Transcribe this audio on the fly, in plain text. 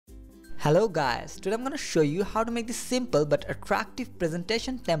Hello guys, today I'm going to show you how to make this simple but attractive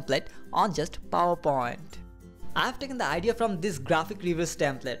presentation template on just PowerPoint. I have taken the idea from this graphicriver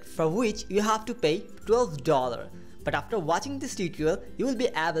template for which you have to pay $12, but after watching this tutorial you will be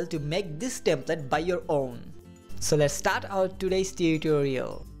able to make this template by your own. So let's start our today's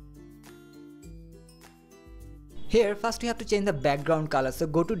tutorial. Here first we have to change the background color, so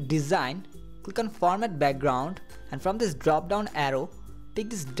go to design, click on format background, and from this drop down arrow pick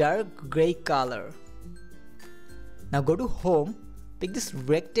this dark gray color. Now go to home, pick this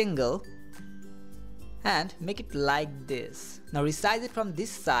rectangle and make it like this. Now resize it from this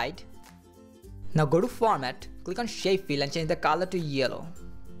side. Now go to format, click on shape fill and change the color to yellow.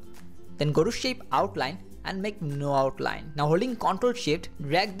 Then go to shape outline and make no outline. Now holding Ctrl Shift,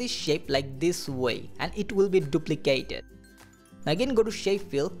 drag this shape like this way and it will be duplicated. Now again go to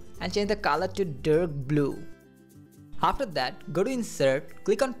shape fill and change the color to dark blue. After that, go to insert,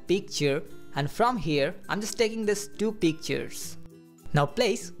 click on picture, and from here I'm just taking these two pictures. Now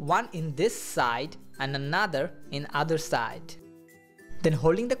place one in this side and another in other side. Then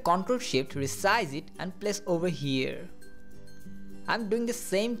holding the Ctrl Shift, resize it and place over here. I'm doing the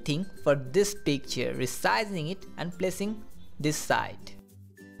same thing for this picture, resizing it and placing this side.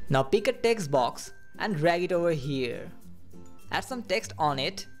 Now pick a text box and drag it over here. Add some text on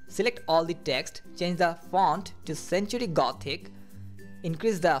it. Select all the text, change the font to Century Gothic,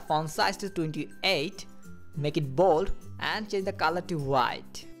 increase the font size to 28, make it bold and change the color to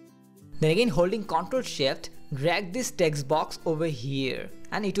white. Then again holding Ctrl Shift, drag this text box over here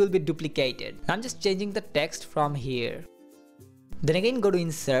and it will be duplicated. Now I'm just changing the text from here. Then again go to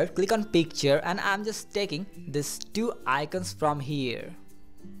insert, click on picture and I'm just taking these two icons from here.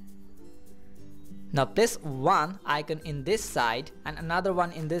 Now place one icon in this side and another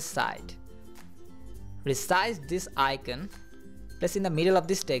one in this side. Resize this icon, place in the middle of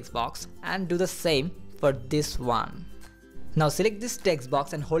this text box and do the same for this one. Now select this text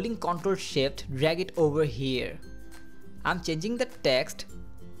box and holding Ctrl Shift, drag it over here. I'm changing the text,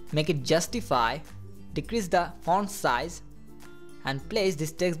 make it justify, decrease the font size and place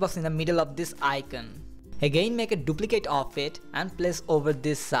this text box in the middle of this icon. Again make a duplicate of it and place over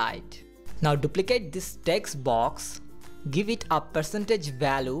this side. Now duplicate this text box, give it a percentage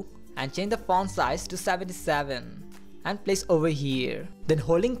value and change the font size to 77 and place over here. Then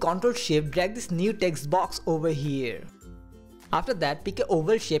holding Ctrl Shift, drag this new text box over here. After that pick an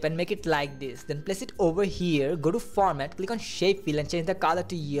oval shape and make it like this. Then place it over here, go to format, click on shape fill and change the color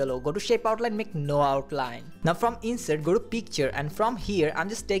to yellow. Go to shape outline, make no outline. Now from insert go to picture and from here I'm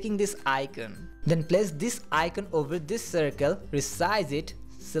just taking this icon. Then place this icon over this circle, resize it,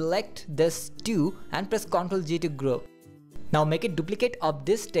 select this two and press Ctrl G to group. Now make a duplicate of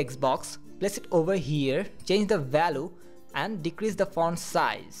this text box, place it over here, change the value and decrease the font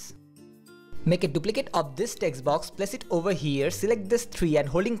size. Make a duplicate of this text box, place it over here, select this 3 and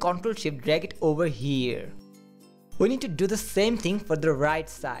holding Ctrl Shift drag it over here. We need to do the same thing for the right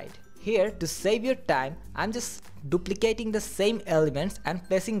side. Here to save your time, I'm just duplicating the same elements and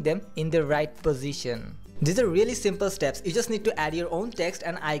placing them in the right position. These are really simple steps, you just need to add your own text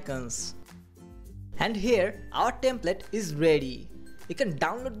and icons. And here our template is ready. You can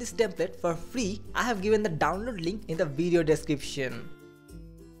download this template for free. I have given the download link in the video description.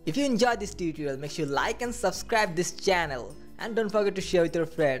 If you enjoyed this tutorial, make sure you like and subscribe this channel and don't forget to share with your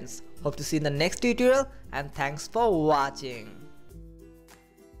friends. Hope to see you in the next tutorial and thanks for watching.